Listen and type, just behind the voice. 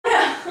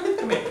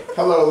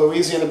Hello,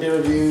 Louisiana Beer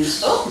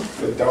Reviews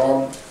with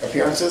dog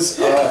appearances.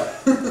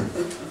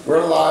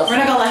 We're live. We're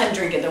not gonna let him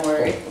drink it, don't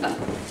worry.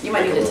 You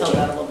might need to tell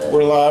that a little bit.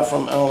 We're live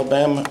from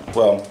Alabama.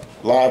 Well,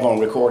 live on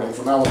recording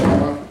from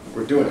Alabama.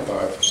 We're doing it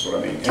live, that's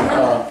what I mean.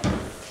 And,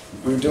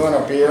 we're doing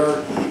a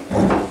beer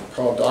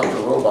called Dr.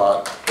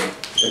 Robot.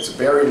 It's a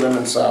berry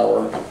lemon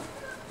sour. Back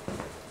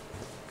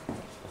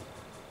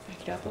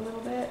it up a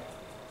little bit.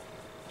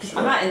 Sure.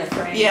 I'm not in the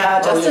frame.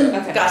 Yeah, Justin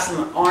Okay. got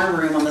some arm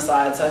room on the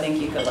side, so I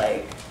think you could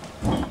like.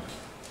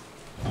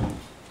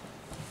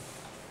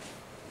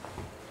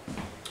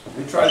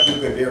 We try to do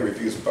good beer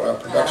reviews, but our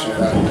production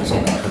value is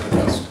not the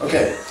best.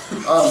 Okay.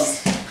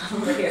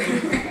 Over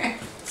here.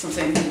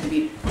 Something need to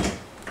be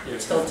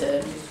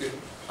tilted.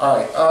 All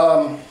right.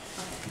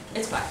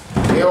 It's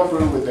fine. Ale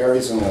brewed with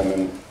berries and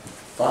lemon,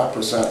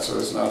 5%, so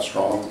it's not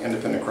strong.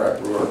 Independent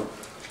craft brewer.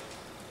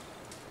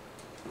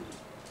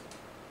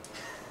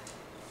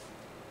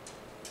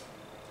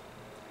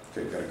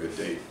 Okay, got a good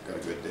date. Got a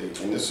good date.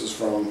 And this is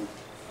from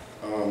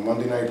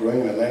Monday Night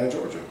Brewing in Atlanta,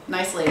 Georgia.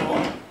 Nice label.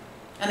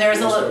 And there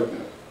is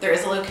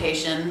a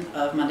location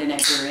of Monday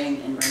Night Brewing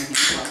in Birmingham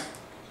as well.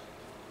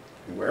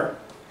 Where?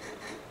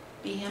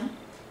 Beeham.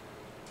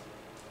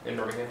 In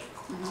Birmingham.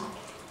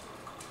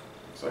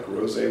 It's like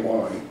rosé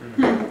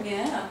wine.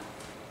 Yeah.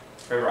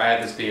 Remember, I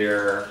had this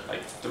beer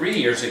like 3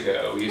 years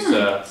ago. We used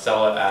to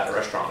sell it at a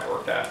restaurant I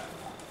worked at.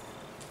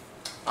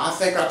 I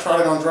think I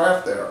tried it on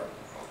draft there.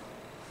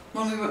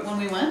 When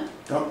we went?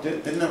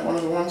 Isn't that one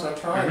of the ones I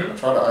tried? Mhm. I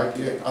tried an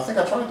IPA. I think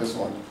I tried this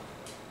one.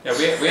 Yeah,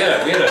 we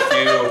had a few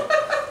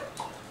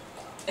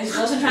Is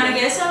Wilson trying to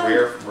get some?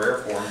 rare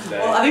forms today.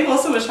 Well, I think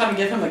Wilson was trying to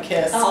give him a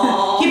kiss.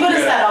 Aww. He put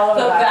his head all over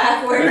Go that.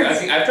 backwards. I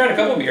think I've tried a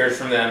couple beers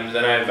from them,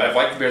 and I've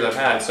liked the beers I've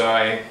had. So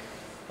I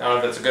don't know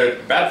if that's a good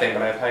or bad thing,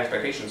 but I have high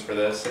expectations for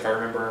this if I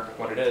remember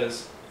what it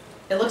is.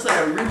 It looks like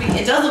a ruby.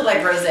 It does look like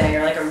rosé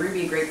or like a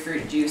ruby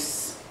grapefruit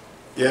juice.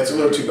 Yeah, it's a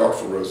little too dark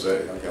for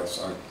rosé. I guess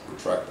I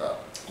retract that.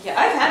 Yeah,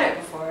 I've had it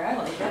before. I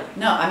like it.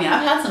 No, I mean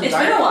I've had some It's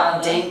dark, been a while,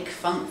 though. dank,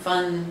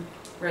 fun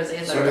rosés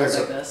that So are there's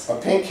like this. a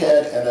pink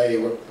head and a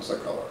what's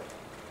that color?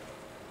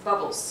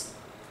 Bubbles.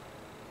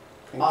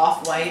 Pink.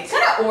 Off-white. It's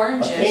kind of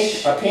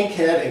orangish. A pink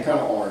head and kind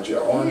of orange. Yeah,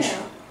 orange,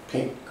 Yeah.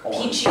 pink,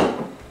 orange. Peachy.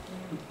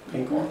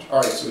 Pink orange. All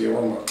right, so the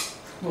aroma.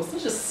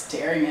 Wilson's just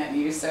staring at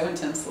you so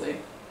intensely.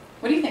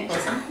 What do you think,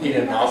 Wilson? He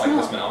did not like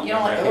the smell. You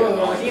don't like? Yeah, he did not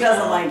Oh, like he the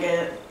doesn't smell. like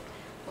it.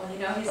 Well, you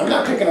know he's. I'm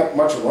not picking up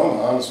much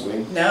aroma,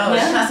 honestly. No, it Yeah.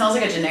 just kind of smells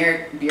like a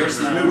generic beer It's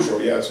smell.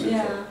 neutral. Yeah, it's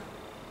neutral. Yeah.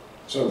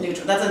 So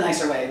Neutral. That's a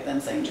nicer way than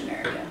saying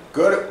generic.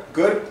 Yeah.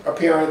 good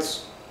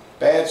appearance,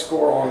 bad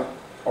score on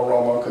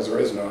aroma because there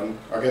is none.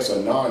 I guess a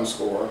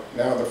non-score.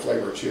 Now the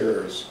flavor.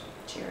 Cheers.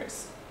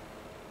 Cheers.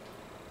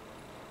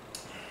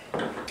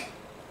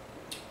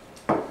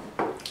 Well,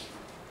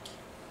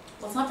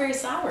 it's not very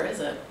sour, is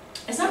it?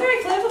 It's not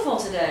very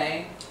flavorful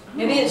today.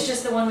 Maybe it's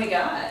just the one we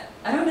got.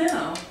 I don't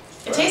know.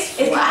 It tastes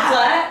It's flat.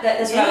 flat.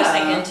 That's what I was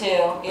Yeah. thinking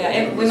too.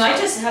 Yeah, we might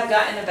just have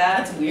gotten a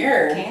bad That's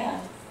weird.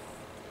 can.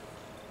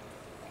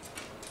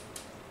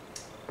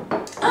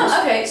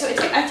 Oh, okay. So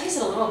I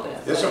tasted a little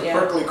bit. There's but a yeah.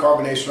 prickly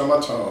carbonation on my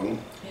tongue.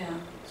 Yeah.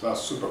 It's not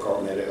super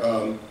carbonated.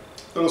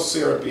 Little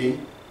syrupy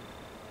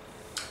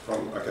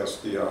from, I guess,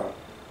 the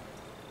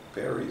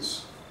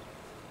berries.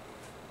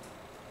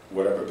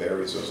 Whatever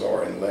berries those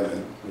are, and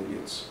lemon. Maybe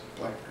it's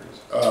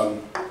blackberries.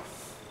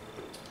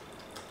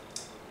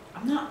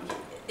 I'm not.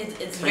 It's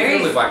It's very.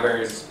 really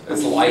blackberries.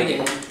 It's light.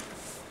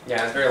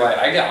 Yeah, it's very light.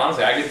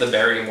 Honestly, I get the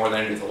berry more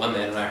than I do the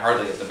lemon, and I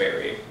hardly get the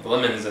berry. The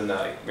lemon's in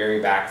the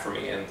very back for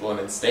me, and the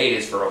lemon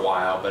stays for a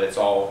while, but it's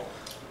all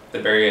the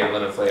berry and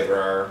lemon flavor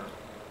are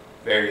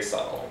very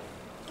subtle.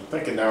 I'm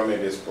thinking now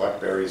maybe it's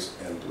blackberries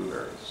and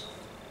blueberries.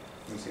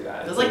 You can see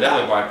that. There's There's like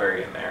definitely that.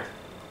 blackberry in there.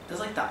 It's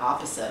like the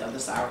opposite of the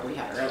sour we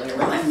had earlier.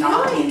 We're like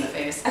knocked me in the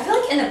face. I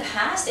feel like in the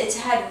past it's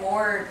had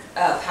more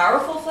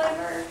powerful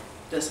flavor.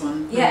 This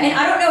one. Yeah, and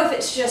I don't know if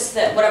it's just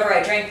that whatever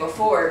I drank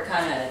before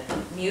kind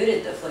of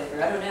muted the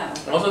flavor. I don't know.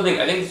 I also think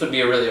this would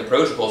be a really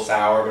approachable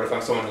sour, but if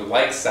I'm someone who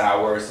likes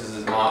sours, this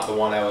is not the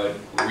one I would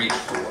reach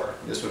for.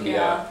 This would be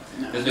Yeah.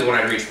 this would be one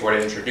I'd reach for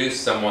to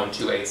introduce someone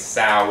to a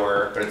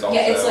sour, but it's also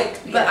Yeah, it's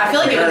like. But I feel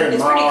like Very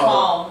it's pretty mild.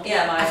 calm.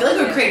 Yeah, I feel like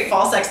it would create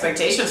false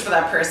expectations for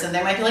that person.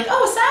 They might be like,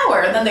 oh,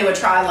 sour. And then they would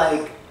try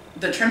like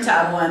the Trim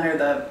Tab one or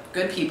the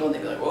Good People and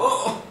they'd be like,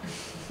 whoa.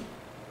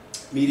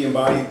 Medium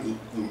body,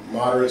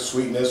 moderate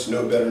sweetness,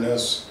 no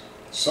bitterness.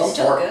 Some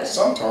Still good.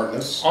 some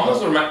tartness.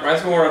 almost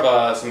reminds me more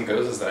of some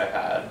gozas that I've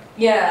had.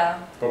 Yeah.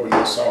 But with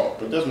no salt.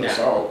 But there's no Yeah.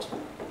 salt.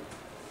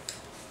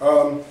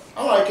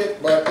 I like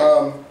it, but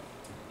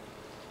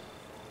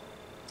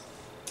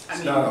I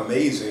it's mean, not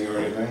amazing or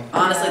anything.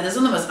 honestly, this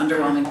is one of the most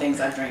underwhelming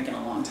things I've drank in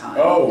a long time.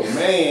 Oh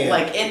man!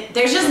 Like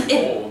there's just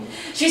Cold.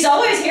 She's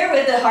always here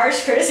with the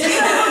harsh criticism.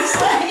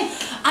 It's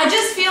like- I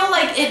just feel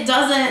like it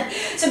doesn't,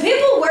 so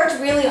people worked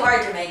really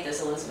hard to make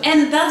this, Elizabeth.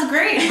 and that's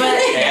great, but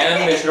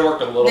And they should have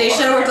worked a little. they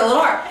should have harder. worked a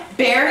little hard.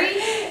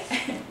 Berry,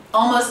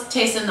 almost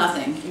tasted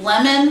nothing.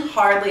 Lemon,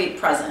 hardly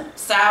present.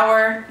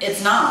 Sour,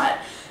 it's not.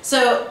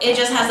 So it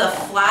just has a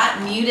flat,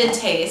 muted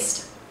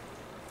taste.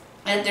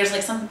 And there's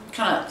like some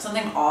kind of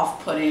something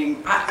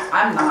off-putting.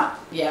 I'm not.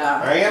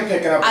 Yeah. I am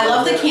picking up. I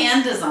love the bit.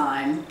 can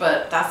design,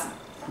 but that's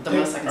the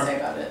most I can say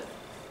about it.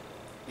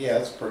 Yeah,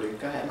 it's pretty.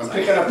 Go ahead. I'm sorry.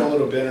 picking up a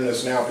little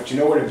bitterness now, but you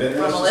know where the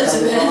bitterness From is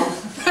coming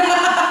Elizabeth.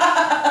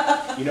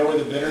 from? You know where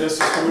the bitterness is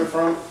coming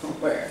from?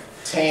 Where?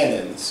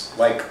 Tannins,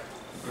 like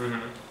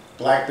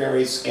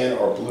blackberry skin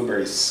or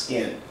blueberry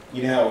skin.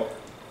 You know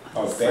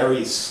how a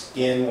berry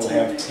skin will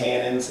have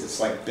tannins. It's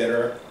like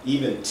bitter.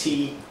 Even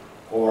tea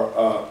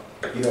or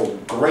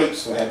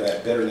grapes will have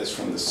that bitterness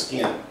from the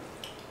skin.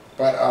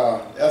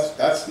 But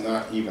that's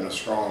not even a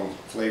strong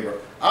flavor.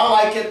 I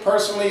like it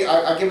personally.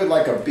 I give it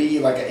like a B,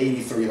 like an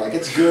 83. Like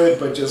it's good,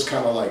 but just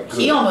kind of like good.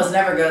 He almost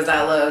never goes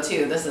that low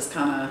too. This is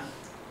kind of.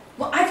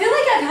 Well, I feel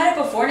like I've had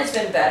it before and it's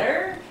been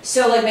better.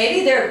 So like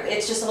maybe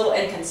it's just a little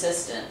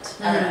inconsistent.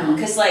 I don't know,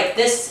 because like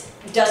this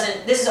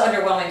is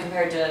underwhelming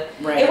compared to.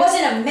 Right. It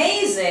wasn't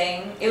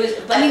amazing. It was,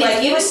 but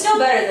it was still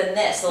better than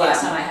this the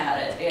last time I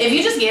had it. Yeah. If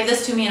you just gave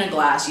this to me in a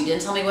glass, you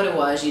didn't tell me what it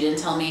was, you didn't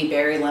tell me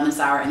berry, lemon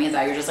sour, any of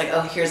that. You're just like,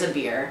 oh, here's a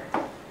beer.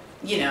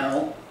 You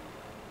know,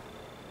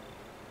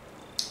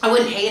 I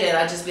wouldn't hate it.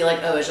 I'd just be like,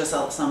 oh, it's just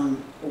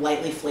some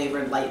lightly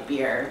flavored light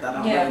beer that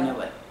I don't really know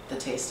what the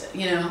taste is.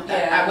 You know,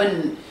 I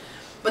wouldn't.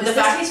 But the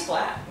fact tastes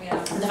flat. Yeah.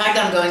 The fact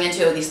that I'm going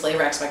into these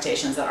flavor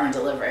expectations that aren't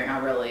delivering,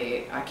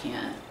 I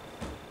can't.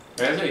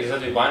 Yeah, you just have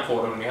to be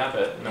blindfolded when you have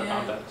it, no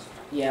context.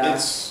 Yeah.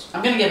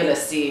 I'm gonna give it a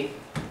C.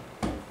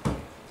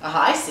 A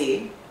high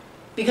C.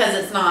 Because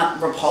it's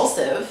not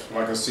repulsive.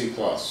 Like a C+.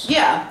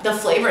 Yeah, the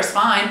flavor is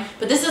fine,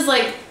 but this is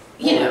like,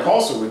 you know.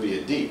 Repulsive would be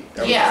a D.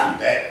 That would be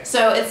bad.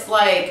 So it's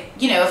like,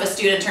 you know, if a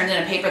student turned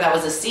in a paper that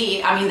was a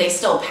C, I mean, they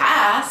still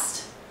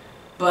passed,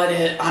 but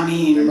They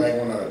might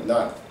want to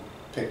not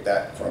pick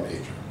that from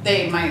major.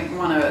 they might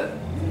want to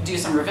do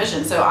some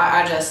revision. So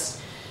I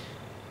just,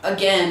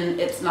 again,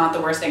 it's not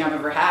the worst thing I've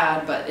ever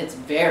had, but it's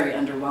very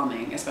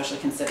underwhelming, especially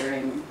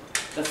considering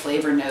the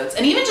flavor notes.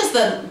 And even just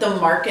the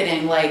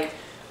marketing, like,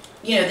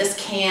 you know, this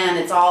can,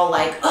 it's all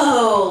like,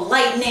 oh,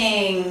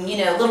 lightning,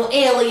 you know, little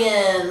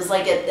aliens,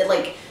 like it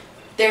like,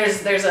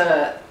 there's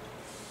the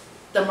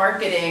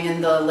marketing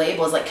and the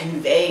label is like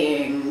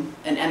conveying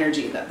an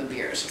energy that the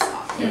beer is just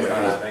not.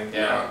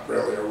 Not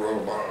really a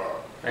robot.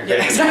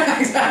 Yeah,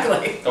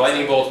 exactly. The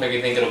lightning bolts make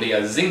you think it'll be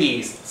a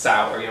zingy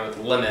sour, you know, with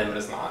lemon, but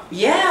it's not.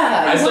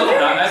 Yeah. I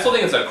still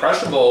think it's a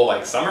crushable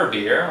like summer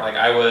beer. Like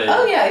I would.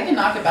 Oh yeah, you can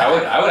knock it back.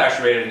 I would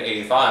actually rate it an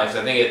 85.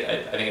 Because I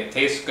think it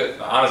tastes good.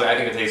 Honestly, I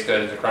think it tastes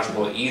good. It's a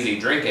crushable, easy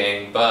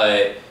drinking,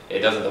 but it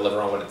doesn't deliver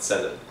on what it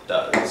says it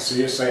does. So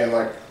you're saying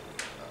like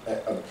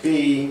a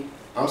B.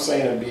 I'm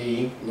saying a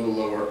B, a little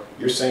lower.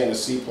 You're saying a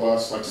C+,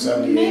 like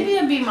 78. Maybe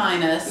a B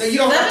minus. No, you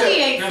don't have to.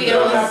 78 You feels.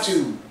 don't have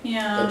to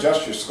Yeah.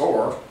 adjust your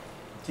score.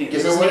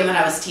 This is me when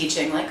I was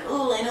teaching, like,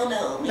 oh, I don't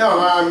know. No,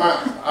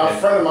 a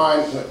friend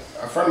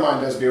of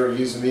mine does beer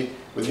reviews with me,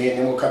 and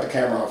then we'll cut the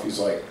camera off. He's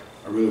like,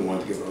 I really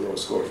wanted to give it a lower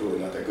score. It's really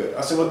not that good.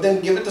 I said, well,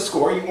 then give it the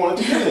score you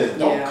wanted to give it.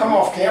 Don't come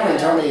off camera and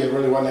tell me it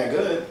really wasn't that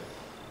good.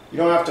 You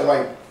don't have to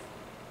like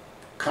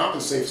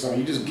compensate for something.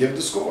 You just give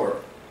the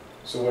score.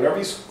 So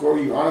whatever score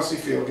you honestly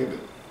feel, give it.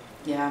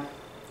 Yeah,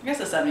 I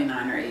guess a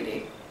 79 or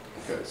 80.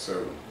 Okay,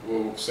 so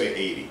we'll say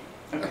 80.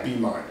 Okay. A B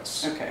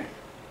minus. Okay.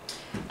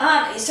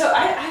 So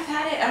I've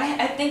had it.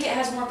 I think it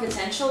has more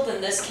potential than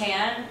this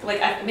can.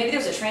 Like maybe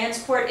there's a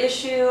transport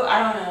issue.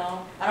 I don't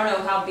know. I don't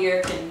know how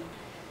beer can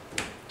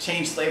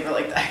Change flavor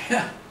like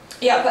that.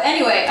 Yeah, but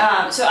anyway,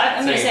 so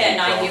I'm going to say a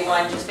Same.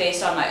 91 just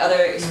based on my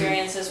other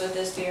experiences with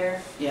this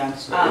beer. Yeah.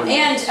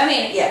 And I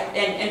mean,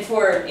 and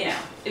for, you know,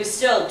 it was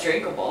still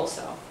drinkable,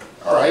 so.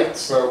 All right,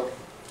 so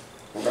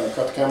we're going to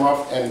cut the camera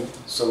off. And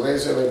so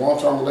ladies and gentlemen,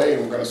 long-term delay,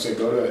 and we're going to say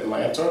go to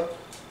Atlanta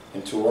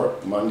and tour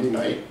Monday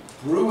Night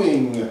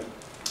Brewing.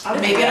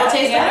 Maybe it'll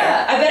taste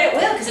better. I bet it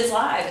will because it's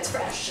live. It's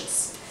fresh.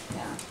 It's